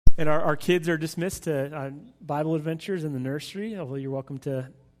And our kids are dismissed to Bible adventures in the nursery, although you're welcome to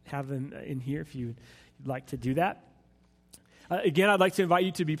have them in here if you'd like to do that. Again, I'd like to invite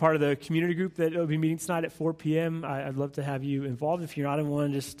you to be part of the community group that will be meeting tonight at 4 p.m. I'd love to have you involved. If you're not in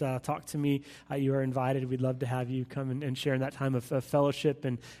one, just talk to me. You are invited. We'd love to have you come and share in that time of fellowship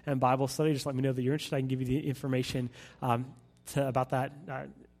and Bible study. Just let me know that you're interested. I can give you the information about that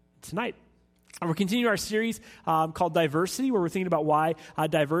tonight. And we're continuing our series called Diversity, where we're thinking about why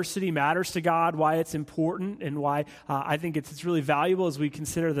diversity matters to God, why it's important, and why I think it's really valuable as we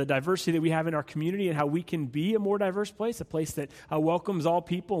consider the diversity that we have in our community and how we can be a more diverse place, a place that welcomes all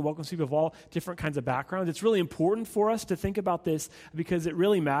people and welcomes people of all different kinds of backgrounds. It's really important for us to think about this because it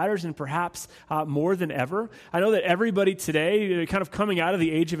really matters, and perhaps more than ever. I know that everybody today, kind of coming out of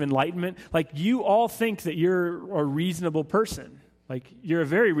the age of enlightenment, like you all think that you're a reasonable person. Like, you're a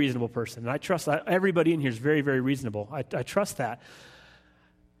very reasonable person, and I trust that everybody in here is very, very reasonable. I trust that.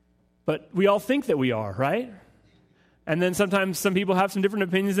 But we all think that we are, right? And then sometimes some people have some different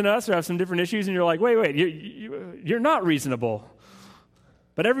opinions than us or have some different issues, and you're like, wait, you're not reasonable.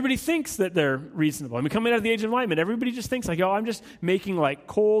 But everybody thinks that they're reasonable. I mean, coming out of the age of enlightenment, everybody just thinks like, I'm just making like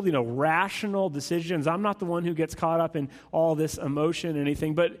cold, rational decisions. I'm not the one who gets caught up in all this emotion and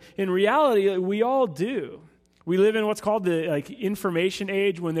anything. But in reality, we all do. We live in what's called the information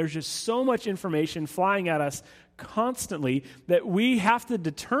age, when there's just so much information flying at us constantly that we have to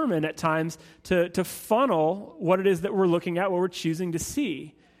determine at times to funnel what it is that we're looking at, what we're choosing to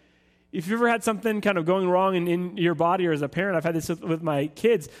see. If you've ever had something kind of going wrong in your body, or as a parent, I've had this with my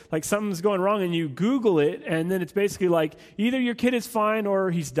kids, like something's going wrong and you Google it, and then it's basically like either your kid is fine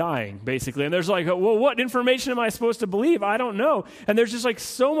or he's dying, basically. And there's like, well, what information am I supposed to believe? I don't know. And there's just like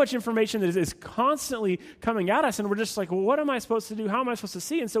so much information that is constantly coming at us, and we're just like, well, what am I supposed to do? How am I supposed to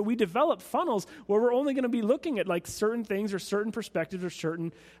see? And so we develop funnels where we're only going to be looking at like certain things or certain perspectives or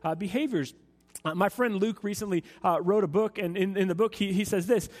certain behaviors. My friend Luke recently wrote a book, and in the book he says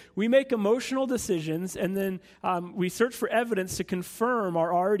this: we make emotional decisions, and then we search for evidence to confirm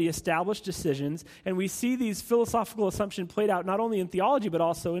our already established decisions, and we see these philosophical assumptions played out not only in theology but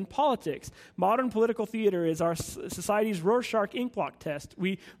also in politics. Modern political theater is our society's Rorschach inkblot test.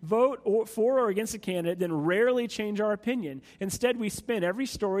 We vote for or against a candidate, then rarely change our opinion. Instead, we spin every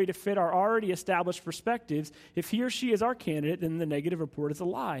story to fit our already established perspectives. If he or she is our candidate, then the negative report is a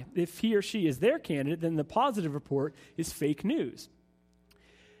lie. If he or she is their candidate, then the positive report is fake news.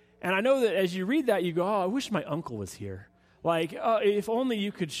 And I know that as you read that, you go, I wish my uncle was here. Like, if only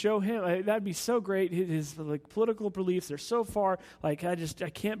you could show him, that'd be so great. His like political beliefs are so far, like I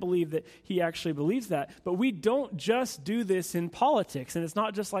can't believe that he actually believes that. But we don't just do this in politics, and it's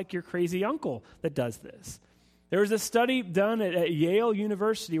not just like your crazy uncle that does this. There was a study done at Yale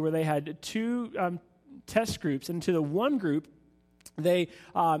University where they had two test groups, and to the one group, they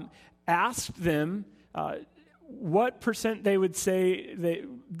asked them what percent they would say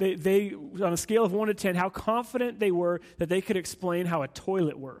they on a scale of 1 to 10, how confident they were that they could explain how a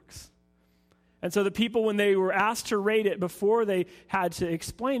toilet works. And so the people, when they were asked to rate it before they had to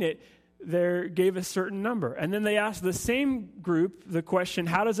explain it, they gave a certain number. And then they asked the same group the question,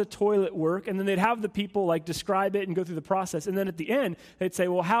 how does a toilet work? And then they'd have the people like describe it and go through the process. And then at the end, they'd say,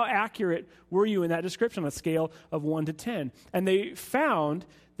 well, how accurate were you in that description on a scale of 1 to 10? And they found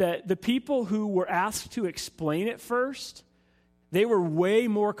that the people who were asked to explain it first, they were way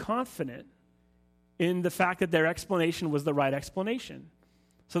more confident in the fact that their explanation was the right explanation.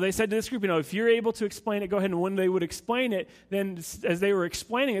 So they said to this group, if you're able to explain it, go ahead. And when they would explain it, then as they were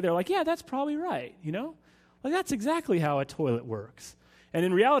explaining it, they're like, yeah, that's probably right, Like, that's exactly how a toilet works. And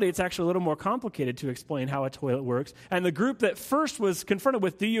in reality, it's actually a little more complicated to explain how a toilet works. And the group that first was confronted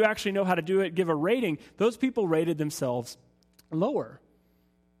with, do you actually know how to do it, give a rating, those people rated themselves lower.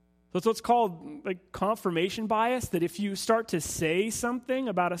 So it's what's called like confirmation bias, that if you start to say something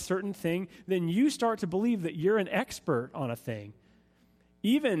about a certain thing, then you start to believe that you're an expert on a thing,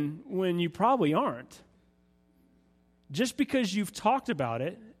 even when you probably aren't. Just because you've talked about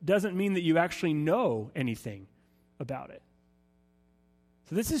it doesn't mean that you actually know anything about it.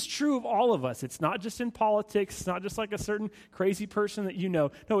 So this is true of all of us. It's not just in politics. It's not just like a certain crazy person that you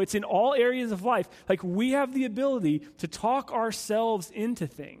know. No, it's in all areas of life. Like, we have the ability to talk ourselves into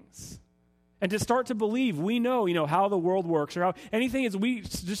things and to start to believe we know, how the world works, or how anything is, we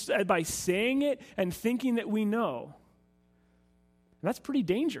just by saying it and thinking that we know. And that's pretty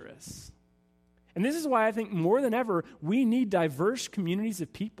dangerous. And this is why I think more than ever, we need diverse communities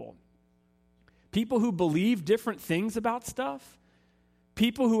of people. People who believe different things about stuff.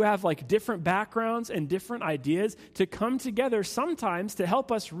 People who have like different backgrounds and different ideas to come together sometimes to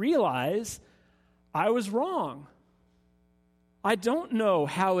help us realize I was wrong. I don't know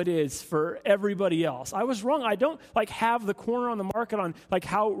how it is for everybody else. I was wrong. I don't have the corner on the market on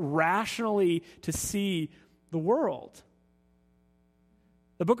how rationally to see the world.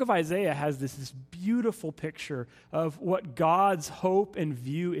 The book of Isaiah has this beautiful picture of what God's hope and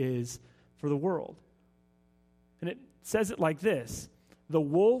view is for the world. And it says it like this: the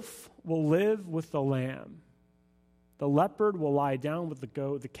wolf will live with the lamb. The leopard will lie down with the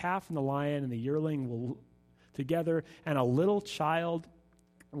goat. The calf and the lion and the yearling will together, and a little child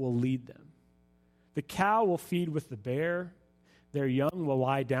will lead them. The cow will feed with the bear. Their young will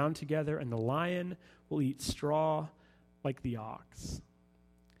lie down together, and the lion will eat straw like the ox.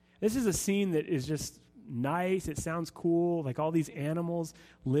 This is a scene that is just nice. It sounds cool, like all these animals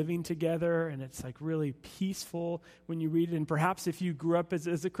living together, and it's really peaceful when you read it. And perhaps if you grew up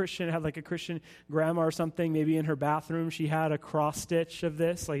as a Christian, had a Christian grandma or something, maybe in her bathroom she had a cross stitch of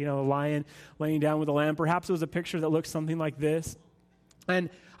this, a lion laying down with a lamb. Perhaps it was a picture that looks something like this.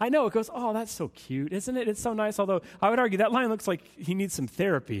 And I know it goes, oh, that's so cute, isn't it? It's so nice. Although I would argue that lion looks like he needs some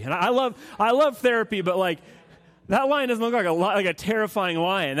therapy. And I love therapy, but that lion doesn't look like a terrifying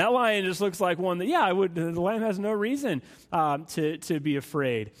lion. That lion just looks like one that, the lamb has no reason to be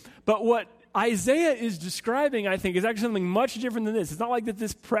afraid. But what Isaiah is describing, I think, is actually something much different than this. It's not like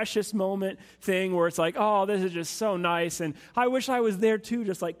this precious moment thing where it's oh, this is just so nice, and I wish I was there too,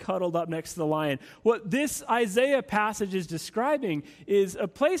 just cuddled up next to the lion. What this Isaiah passage is describing is a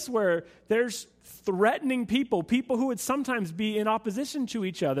place where there's threatening people who would sometimes be in opposition to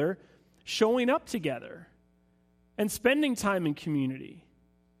each other, showing up together and spending time in community.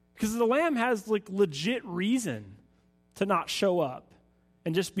 Because the lamb has legit reason to not show up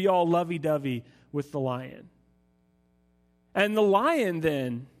and just be all lovey-dovey with the lion. And the lion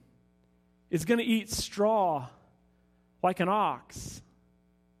then is going to eat straw like an ox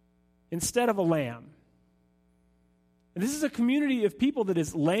instead of a lamb. And this is a community of people that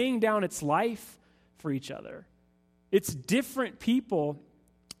is laying down its life for each other. It's different people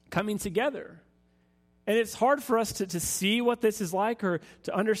coming together. And it's hard for us to see what this is like or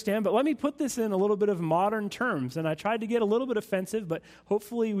to understand, but let me put this in a little bit of modern terms. And I tried to get a little bit offensive, but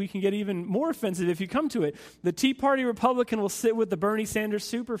hopefully we can get even more offensive if you come to it. The Tea Party Republican will sit with the Bernie Sanders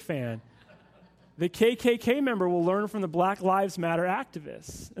superfan. The KKK member will learn from the Black Lives Matter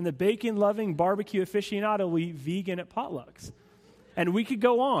activists. And the bacon-loving barbecue aficionado will eat vegan at potlucks. And we could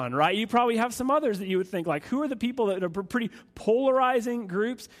go on, right? You probably have some others that you would think, who are the people that are pretty polarizing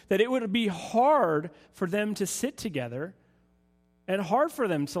groups that it would be hard for them to sit together and hard for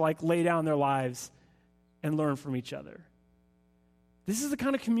them to lay down their lives and learn from each other. This is the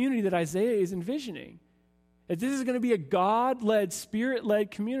kind of community that Isaiah is envisioning. That this is going to be a God-led,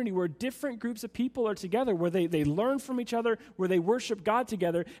 Spirit-led community where different groups of people are together, where they learn from each other, where they worship God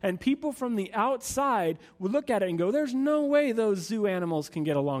together, and people from the outside would look at it and go, there's no way those zoo animals can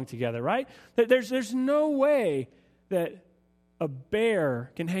get along together, right? There's no way that a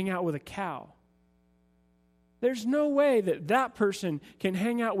bear can hang out with a cow. There's no way that person can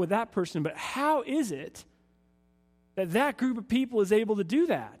hang out with that person, but how is it that group of people is able to do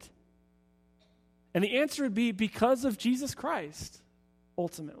that? And the answer would be because of Jesus Christ,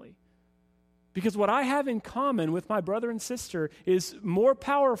 ultimately. Because what I have in common with my brother and sister is more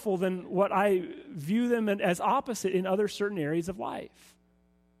powerful than what I view them as opposite in other certain areas of life.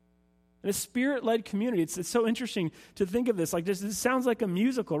 In a Spirit-led community, it's so interesting to think of this. This sounds like a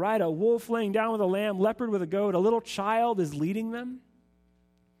musical, right? A wolf laying down with a lamb, leopard with a goat, a little child is leading them.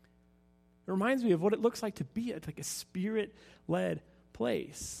 It reminds me of what it looks like to be a Spirit-led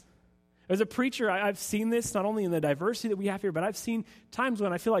place. As a preacher, I've seen this not only in the diversity that we have here, but I've seen times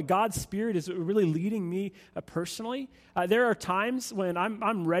when I feel like God's Spirit is really leading me personally. There are times when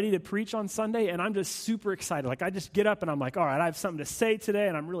I'm ready to preach on Sunday, and I'm just super excited. I just get up, and I'm all right, I have something to say today,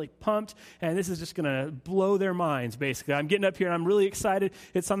 and I'm really pumped, and this is just going to blow their minds, basically. I'm getting up here, and I'm really excited.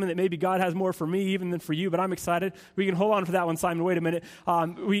 It's something that maybe God has more for me even than for you, but I'm excited. We can hold on for that one, Simon. Wait a minute.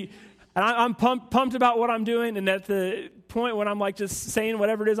 I'm pumped about what I'm doing, and at the point when I'm just saying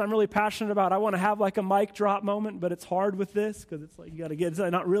whatever it is I'm really passionate about, I want to have a mic drop moment, but it's hard with this because it's you got to get, it's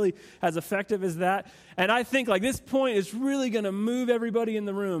not really as effective as that. And I think this point is really going to move everybody in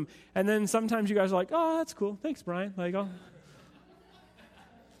the room. And then sometimes you guys are oh, that's cool. Thanks, Brian. Thanks,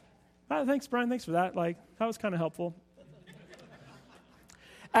 Brian. Thanks for that. That was kind of helpful.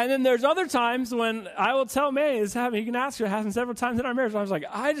 And then there's other times when I will tell May, you can ask her, it happened several times in our marriage. I was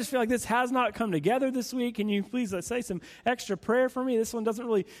I just feel like this has not come together this week. Can you please say some extra prayer for me? This one doesn't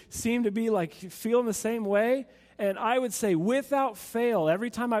really seem to be feeling the same way. And I would say without fail, every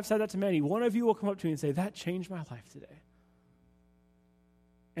time I've said that to Manny, one of you will come up to me and say, that changed my life today.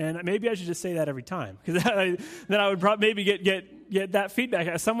 And maybe I should just say that every time, because then I would probably maybe get get that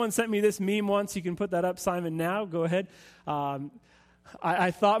feedback. Someone sent me this meme once. You can put that up, Simon, now. Go ahead.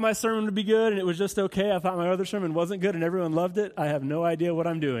 I thought my sermon would be good, and it was just okay. I thought my other sermon wasn't good, and everyone loved it. I have no idea what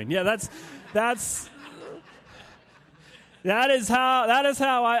I'm doing. Yeah, that is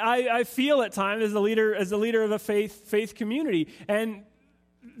how I feel at times as a leader of a faith community. And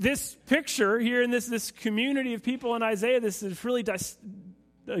this picture here in this community of people in Isaiah, this is really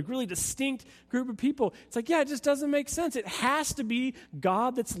a really distinct group of people. It's like, yeah, it just doesn't make sense. It has to be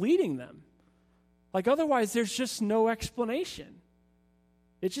God that's leading them. Like, otherwise, there's just no explanation.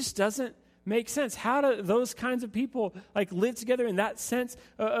 It just doesn't make sense. How do those kinds of people like live together in that sense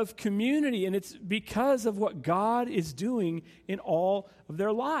of community? And it's because of what God is doing in all of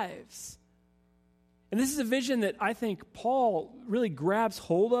their lives. And this is a vision that I think Paul really grabs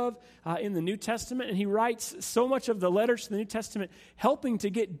hold of in the New Testament. And he writes so much of the letters to the New Testament helping to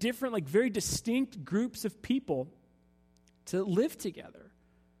get different, like very distinct groups of people to live together.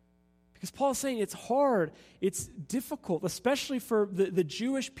 Because Paul's saying it's hard, it's difficult, especially for the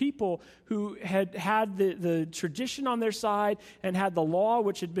Jewish people who had the tradition on their side and had the law,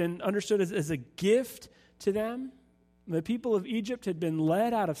 which had been understood as a gift to them. The people of Egypt had been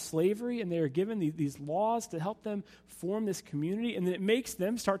led out of slavery, and they were given these laws to help them form this community. And then it makes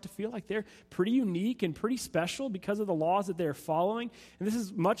them start to feel like they're pretty unique and pretty special because of the laws that they're following. And this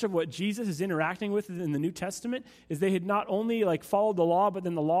is much of what Jesus is interacting with in the New Testament, is they had not only like followed the law, but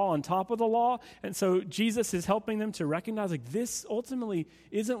then the law on top of the law. And so Jesus is helping them to recognize like this ultimately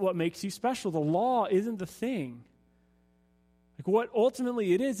isn't what makes you special. The law isn't the thing. Like what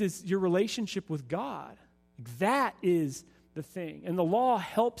ultimately it is your relationship with God. That is the thing. And the law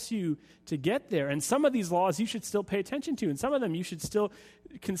helps you to get there. And some of these laws you should still pay attention to, and some of them you should still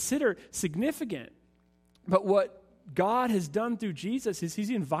consider significant. But what God has done through Jesus is he's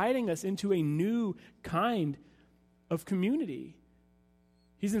inviting us into a new kind of community.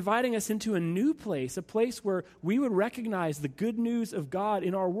 He's inviting us into a new place, a place where we would recognize the good news of God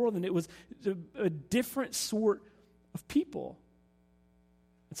in our world, and it was a different sort of people.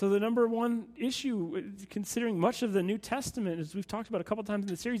 And so the number one issue, considering much of the New Testament, as we've talked about a couple times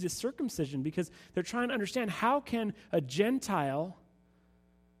in the series, is circumcision, because they're trying to understand how can a Gentile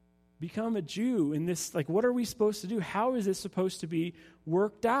become a Jew in this, like what are we supposed to do? How is this supposed to be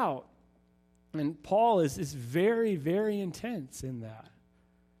worked out? And Paul is very, very intense in that.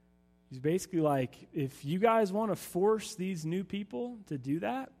 He's basically like, if you guys want to force these new people to do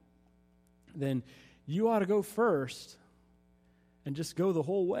that, then you ought to go first and just go the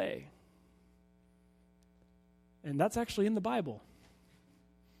whole way. And that's actually in the Bible.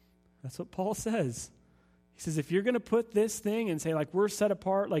 That's what Paul says. He says, if you're going to put this thing and say, like, we're set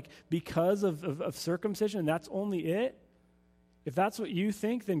apart, like, because of circumcision, and that's only it, if that's what you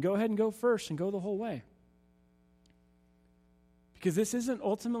think, then go ahead and go first and go the whole way. Because this isn't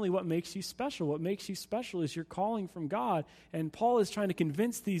ultimately what makes you special. What makes you special is your calling from God. And Paul is trying to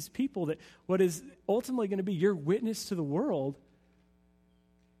convince these people that what is ultimately going to be your witness to the world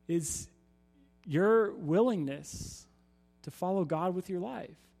is your willingness to follow God with your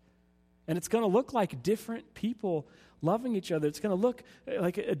life. And it's going to look like different people loving each other. It's going to look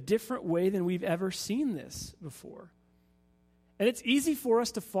like a different way than we've ever seen this before. And it's easy for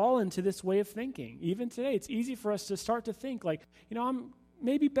us to fall into this way of thinking. Even today, it's easy for us to start to think like, I'm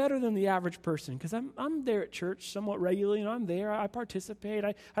maybe better than the average person because I'm there at church somewhat regularly. I'm there. I participate.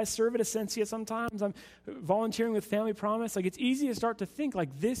 I serve at Essentia sometimes. I'm volunteering with Family Promise. Like, it's easy to start to think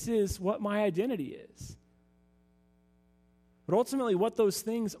like this is what my identity is. But ultimately what those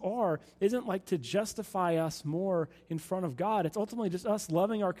things are isn't like to justify us more in front of God. It's ultimately just us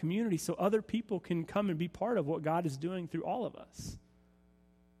loving our community so other people can come and be part of what God is doing through all of us.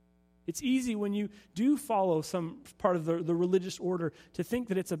 It's easy when you do follow some part of the religious order to think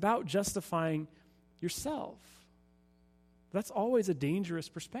that it's about justifying yourself. That's always a dangerous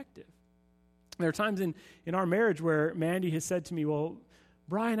perspective. There are times in our marriage where Mandy has said to me, well,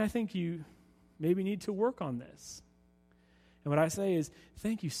 Brian, I think you maybe need to work on this. And what I say is,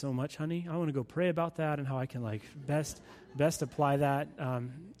 thank you so much, honey. I want to go pray about that and how I can like best apply that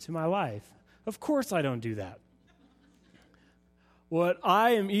to my life. Of course I don't do that. What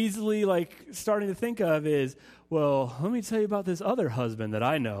I am easily like starting to think of is, well, let me tell you about this other husband that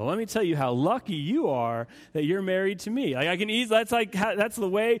I know. Let me tell you how lucky you are that you're married to me. Like I can easily, that's the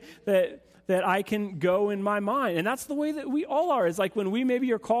way that I can go in my mind. And that's the way that we all are. It's like when we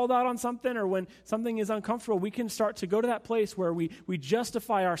maybe are called out on something or when something is uncomfortable, we can start to go to that place where we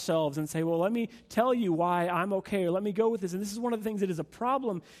justify ourselves and say, well, let me tell you why I'm okay, or let me go with this. And this is one of the things that is a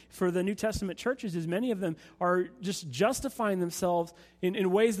problem for the New Testament churches is many of them are just justifying themselves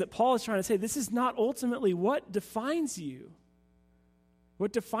in ways that Paul is trying to say, this is not ultimately what defines you.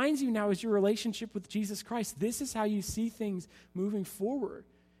 What defines you now is your relationship with Jesus Christ. This is how you see things moving forward.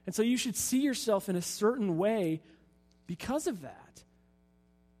 And so you should see yourself in a certain way because of that.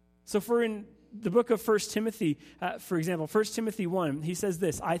 So for in the book of 1 Timothy, for example, 1 Timothy 1, he says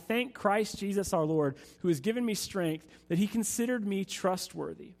this, I thank Christ Jesus our Lord, who has given me strength, that he considered me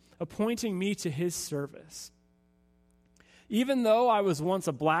trustworthy, appointing me to his service. Even though I was once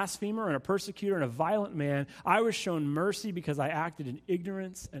a blasphemer and a persecutor and a violent man, I was shown mercy because I acted in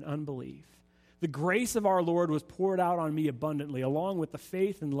ignorance and unbelief. The grace of our Lord was poured out on me abundantly, along with the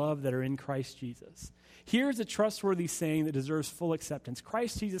faith and love that are in Christ Jesus. Here's a trustworthy saying that deserves full acceptance.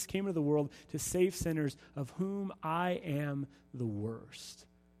 Christ Jesus came into the world to save sinners, of whom I am the worst.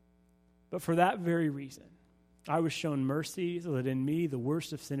 But for that very reason, I was shown mercy so that in me, the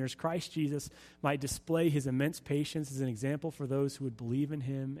worst of sinners, Christ Jesus might display his immense patience as an example for those who would believe in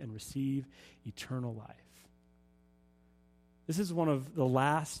him and receive eternal life. This is one of the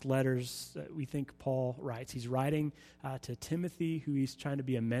last letters that we think Paul writes. He's writing to Timothy, who he's trying to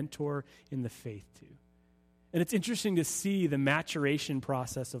be a mentor in the faith to. And it's interesting to see the maturation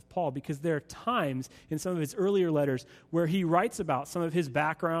process of Paul, because there are times in some of his earlier letters where he writes about some of his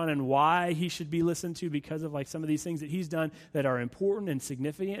background and why he should be listened to because of like some of these things that he's done that are important and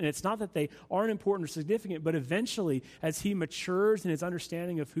significant. And it's not that they aren't important or significant, but eventually as he matures in his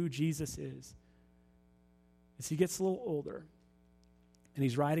understanding of who Jesus is, as he gets a little older and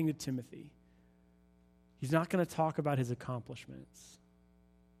he's writing to Timothy, he's not going to talk about his accomplishments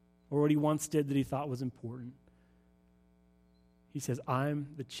or what he once did that he thought was important. He says, I'm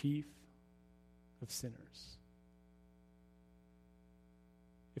the chief of sinners.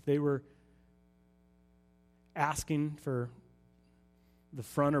 If they were asking for the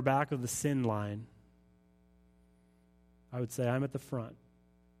front or back of the sin line, I would say, I'm at the front.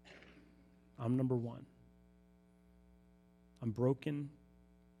 I'm number one. I'm broken,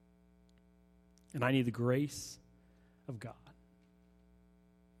 and I need the grace of God.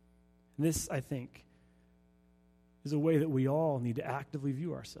 And this, I think, is a way that we all need to actively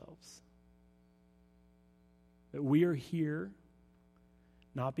view ourselves. That we are here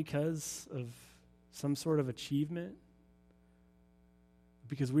not because of some sort of achievement, but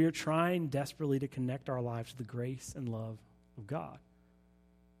because we are trying desperately to connect our lives to the grace and love of God.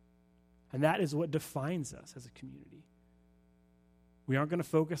 And that is what defines us as a community. We aren't going to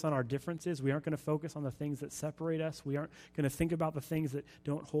focus on our differences. We aren't going to focus on the things that separate us. We aren't going to think about the things that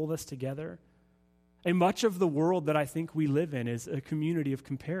don't hold us together. And much of the world that I think we live in is a community of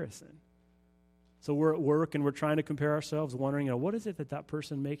comparison. So we're at work and we're trying to compare ourselves, wondering, what is it that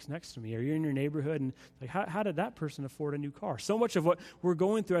person makes next to me? Or you're in your neighborhood and like, how did that person afford a new car? So much of what we're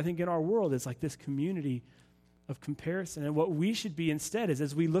going through, I think, in our world is like this community of comparison. And what we should be instead is,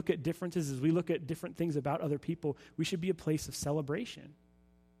 as we look at differences, as we look at different things about other people, we should be a place of celebration.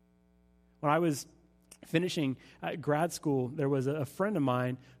 When I was finishing grad school, there was a friend of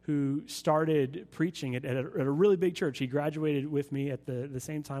mine who started preaching at a really big church. He graduated with me at the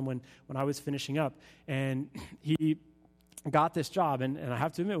same time when I was finishing up, and he got this job. And I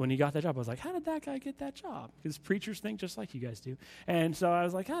have to admit, when he got that job, I was like, how did that guy get that job? Because preachers think just like you guys do. And so I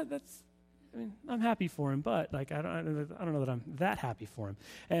was like, I'm happy for him, but like I don't know that I'm that happy for him.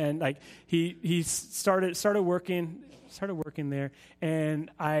 And like he started working there,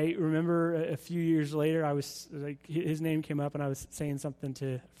 and I remember a few years later, I was like, his name came up, and I was saying something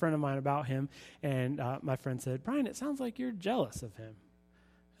to a friend of mine about him, and my friend said, "Brian, it sounds like you're jealous of him."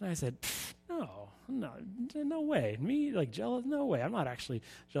 And I said, no way. Me, like, jealous? No way. I'm not actually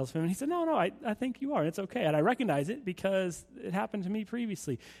jealous of him. And he said, no, I think you are. And it's okay. And I recognize it because it happened to me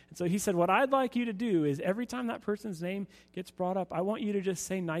previously. And so he said, what I'd like you to do is every time that person's name gets brought up, I want you to just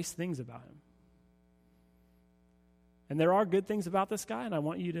say nice things about him. And there are good things about this guy, and I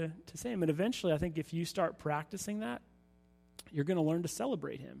want you to say him. And eventually, I think if you start practicing that, you're going to learn to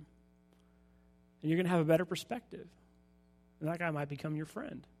celebrate him. And you're going to have a better perspective. And that guy might become your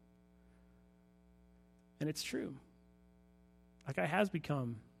friend. And it's true. That guy has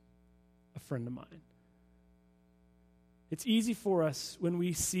become a friend of mine. It's easy for us when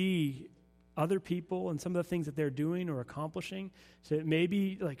we see other people and some of the things that they're doing or accomplishing to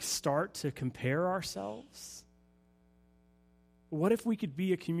maybe like start to compare ourselves. What if we could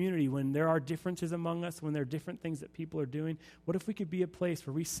be a community when there are differences among us, when there are different things that people are doing? What if we could be a place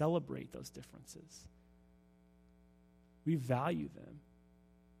where we celebrate those differences? We value them.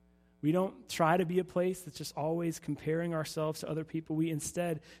 We don't try to be a place that's just always comparing ourselves to other people. We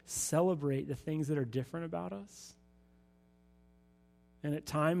instead celebrate the things that are different about us. And at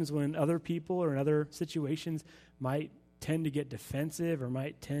times when other people or in other situations might tend to get defensive or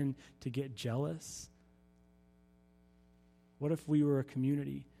might tend to get jealous, What if we were a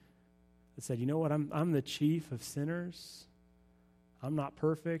community that said, you know what, I'm the chief of sinners. I'm not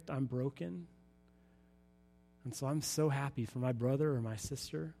perfect. I'm broken. And so I'm so happy for my brother or my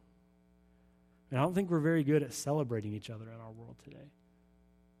sister. And I don't think we're very good at celebrating each other in our world today.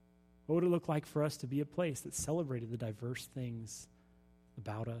 What would it look like for us to be a place that celebrated the diverse things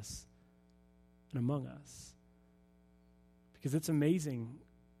about us and among us? Because it's amazing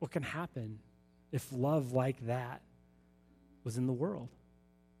what can happen if love like that was in the world.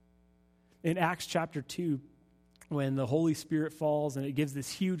 In Acts chapter 2, when the Holy Spirit falls and it gives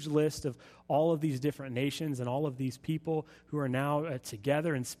this huge list of all of these different nations and all of these people who are now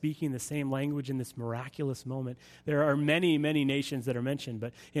together and speaking the same language in this miraculous moment. There are many, many nations that are mentioned,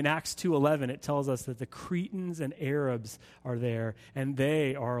 but in Acts 2:11 it tells us that the Cretans and Arabs are there, and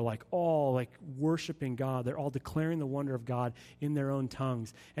they are all worshiping God. They're all declaring the wonder of God in their own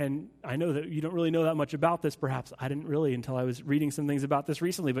tongues. And I know that you don't really know that much about this, perhaps. I didn't really until I was reading some things about this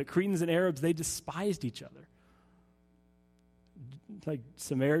recently, but Cretans and Arabs, they despised each other. Like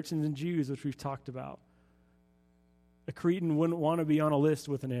Samaritans and Jews, which we've talked about. A Cretan wouldn't want to be on a list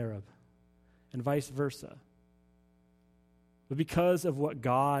with an Arab, and vice versa. But because of what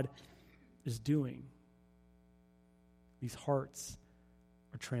God is doing, these hearts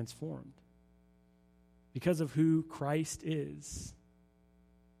are transformed. Because of who Christ is,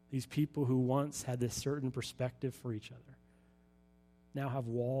 these people who once had this certain perspective for each other now have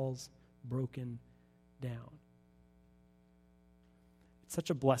walls broken down. Such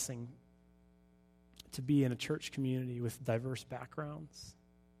a blessing to be in a church community with diverse backgrounds,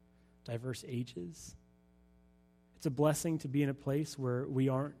 diverse ages. It's a blessing to be in a place where we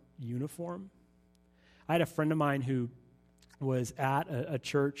aren't uniform. I had a friend of mine who was at a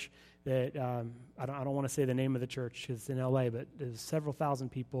church that, I don't want to say the name of the church because it's in LA, but there's several thousand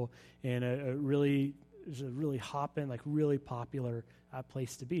people in a really hopping, really popular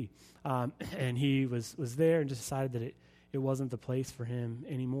place to be. And he was there and just decided that it wasn't the place for him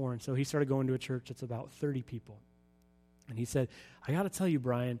anymore. And so he started going to a church that's about 30 people. And he said, I got to tell you,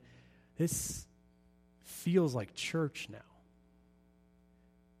 Brian, this feels like church now.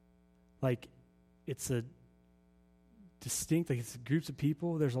 It's a distinct, it's groups of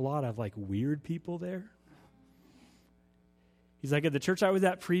people. There's a lot of weird people there. He's like, at the church I was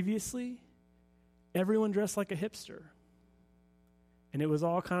at previously, everyone dressed like a hipster. And it was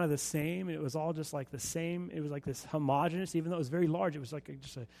all kind of the same. It was all just the same. It was this homogenous, even though it was very large, it was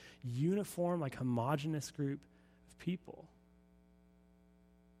just a uniform, homogenous group of people.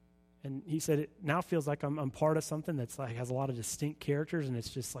 And he said, it now feels like I'm part of something that's has a lot of distinct characters, and it's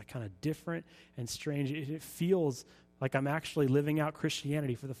just kind of different and strange. It feels like I'm actually living out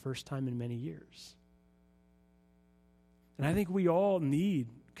Christianity for the first time in many years. And I think we all need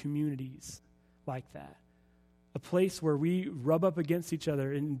communities like that. A place where we rub up against each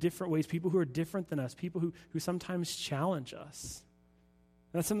other in different ways, people who are different than us, people who sometimes challenge us.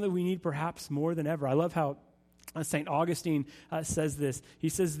 That's something that we need perhaps more than ever. I love how St. Augustine says this. He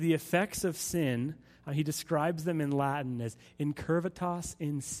says the effects of sin, he describes them in Latin as incurvatas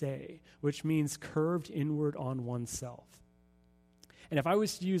in se, which means curved inward on oneself. And if I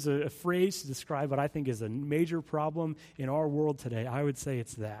was to use a phrase to describe what I think is a major problem in our world today, I would say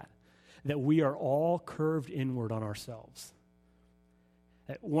it's that we are all curved inward on ourselves.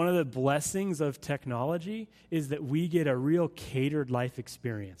 One of the blessings of technology is that we get a real catered life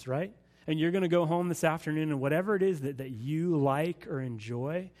experience, right? And you're going to go home this afternoon, and whatever it is that you like or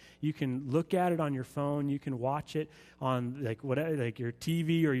enjoy, you can look at it on your phone, you can watch it on your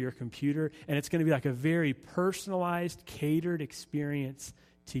TV or your computer, and it's going to be a very personalized, catered experience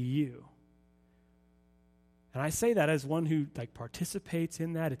to you. And I say that as one who participates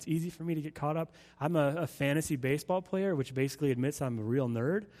in that. It's easy for me to get caught up. I'm a fantasy baseball player, which basically admits I'm a real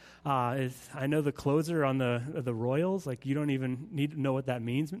nerd. I know the closer on the Royals. You don't even need to know what that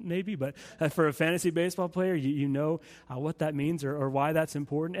means, maybe. But for a fantasy baseball player, you know what that means or why that's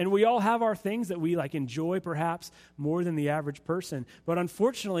important. And we all have our things that we enjoy perhaps more than the average person. But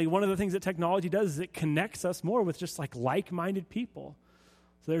unfortunately, one of the things that technology does is it connects us more with just like-minded people.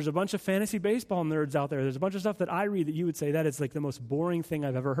 So there's a bunch of fantasy baseball nerds out there. There's a bunch of stuff that I read that you would say that is the most boring thing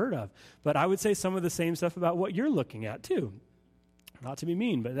I've ever heard of. But I would say some of the same stuff about what you're looking at too. Not to be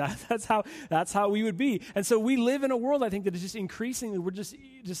mean, but that's how we would be. And so we live in a world, I think, that is just increasingly, we're just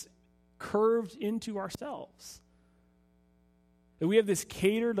curved into ourselves. That we have this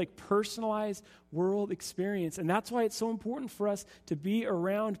catered, personalized world experience. And that's why it's so important for us to be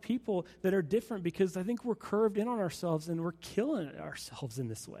around people that are different, because I think we're curved in on ourselves and we're killing ourselves in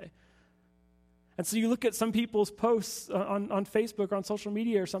this way. And so you look at some people's posts on Facebook or on social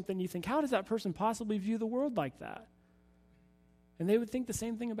media or something, and you think, how does that person possibly view the world like that? And they would think the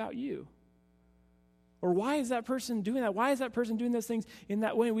same thing about you. Or why is that person doing that? Why is that person doing those things in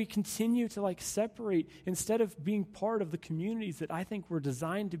that way? We continue to separate instead of being part of the communities that I think we're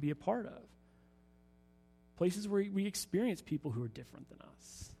designed to be a part of. Places where we experience people who are different than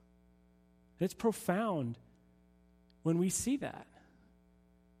us. And it's profound when we see that.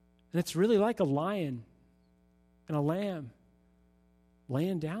 And it's really like a lion and a lamb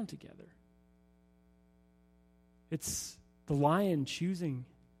laying down together. It's the lion choosing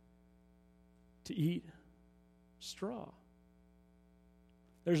to eat straw.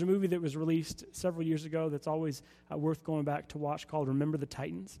 There's a movie that was released several years ago that's always worth going back to watch called Remember the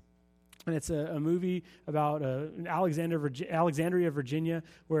Titans. And it's a movie about Alexandria, Virginia,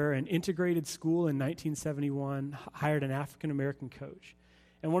 where an integrated school in 1971 hired an African-American coach.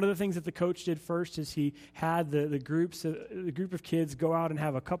 And one of the things that the coach did first is he had the group of kids go out and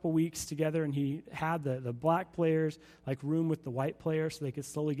have a couple weeks together, and he had the black players room with the white players so they could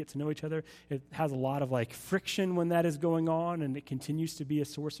slowly get to know each other. It has a lot of friction when that is going on, and it continues to be a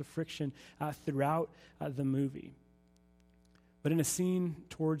source of friction throughout the movie. But in a scene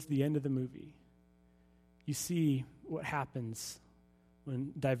towards the end of the movie, you see what happens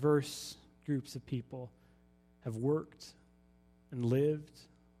when diverse groups of people have worked and lived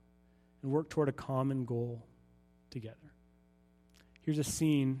and worked toward a common goal together. Here's a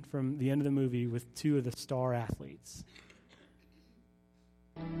scene from the end of the movie with two of the star athletes.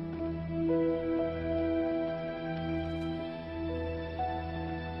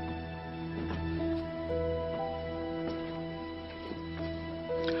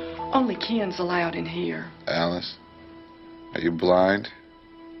 Only Ken's allowed in here. Alice, are you blind?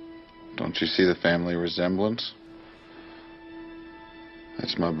 Don't you see the family resemblance?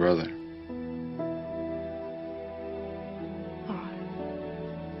 That's my brother. All right.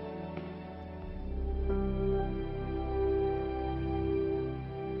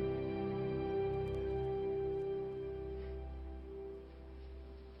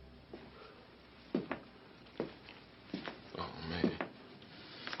 Oh, man.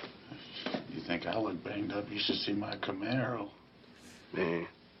 You think I look banged up? You should see my Camaro. Man,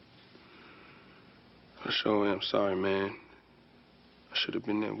 I sure am sorry, man. I should have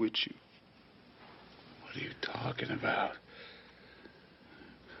been there with you. What are you talking about?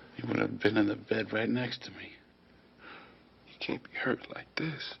 You would have been in the bed right next to me. You can't be hurt like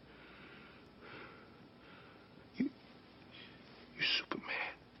this. You Superman.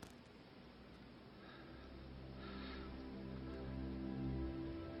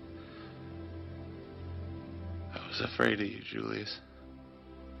 I was afraid of you, Julius.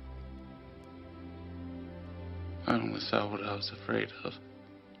 I only saw what I was afraid of.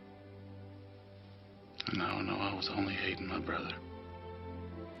 And now I know I was only hating my brother.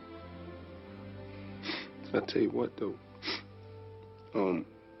 I tell you what, though.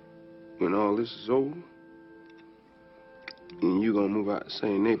 When all this is over, and you gonna move out the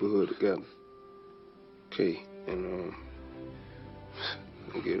same neighborhood together. Okay, and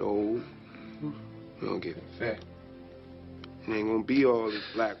you'll get old, you'll get fat. And ain't gonna be all this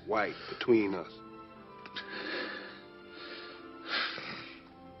black-white between us.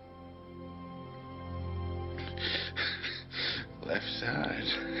 Left side.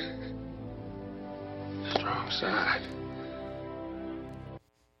 Strong side.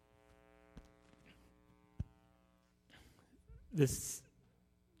 This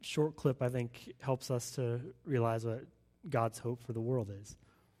short clip, I think, helps us to realize what God's hope for the world is.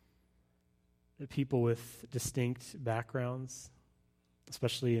 That people with distinct backgrounds,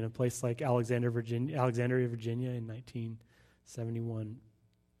 especially in a place like Alexandria, Virginia in 1971,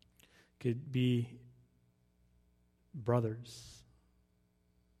 could be brothers.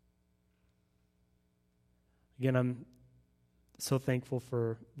 Again, I'm so thankful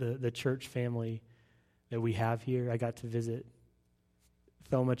for the church family that we have here. I got to visit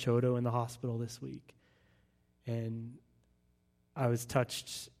Thelma Chodo in the hospital this week, and I was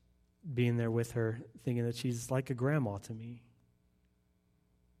touched being there with her, thinking that she's like a grandma to me,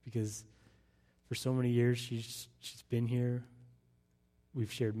 because for so many years she's been here.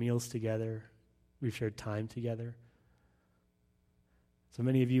 We've shared meals together. We've shared time together. So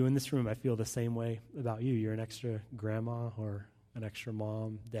many of you in this room, I feel the same way about you. You're an extra grandma or an extra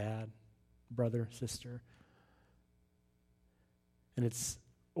mom, dad, brother, sister. And it's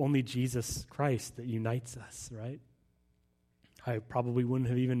only Jesus Christ that unites us, right? I probably wouldn't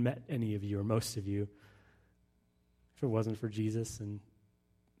have even met any of you or most of you if it wasn't for Jesus and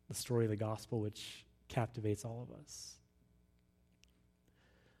the story of the gospel, which captivates all of us.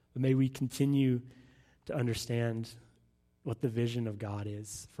 But may we continue to understand what the vision of God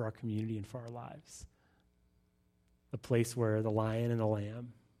is for our community and for our lives. a place where the lion and the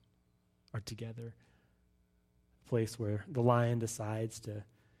lamb are together, a place where the lion decides to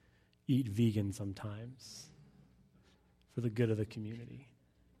eat vegan sometimes for the good of the community.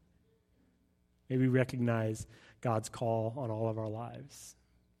 May we recognize God's call on all of our lives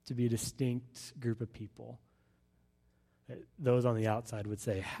to be a distinct group of people that those on the outside would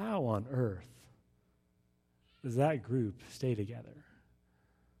say, how on earth does that group stay together?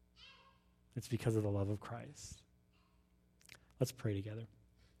 It's because of the love of Christ. Let's pray together.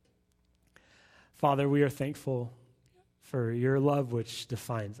 Father, we are thankful for your love which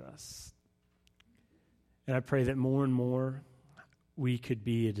defines us. And I pray that more and more we could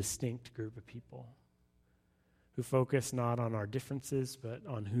be a distinct group of people who focus not on our differences, but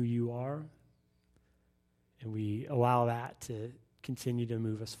on who you are. And we allow that to continue to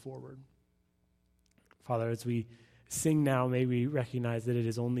move us forward. Father, as we sing now, may we recognize that it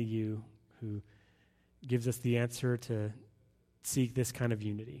is only you who gives us the answer to seek this kind of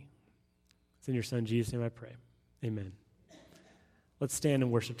unity. It's in your Son, Jesus' name I pray. Amen. Let's stand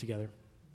and worship together.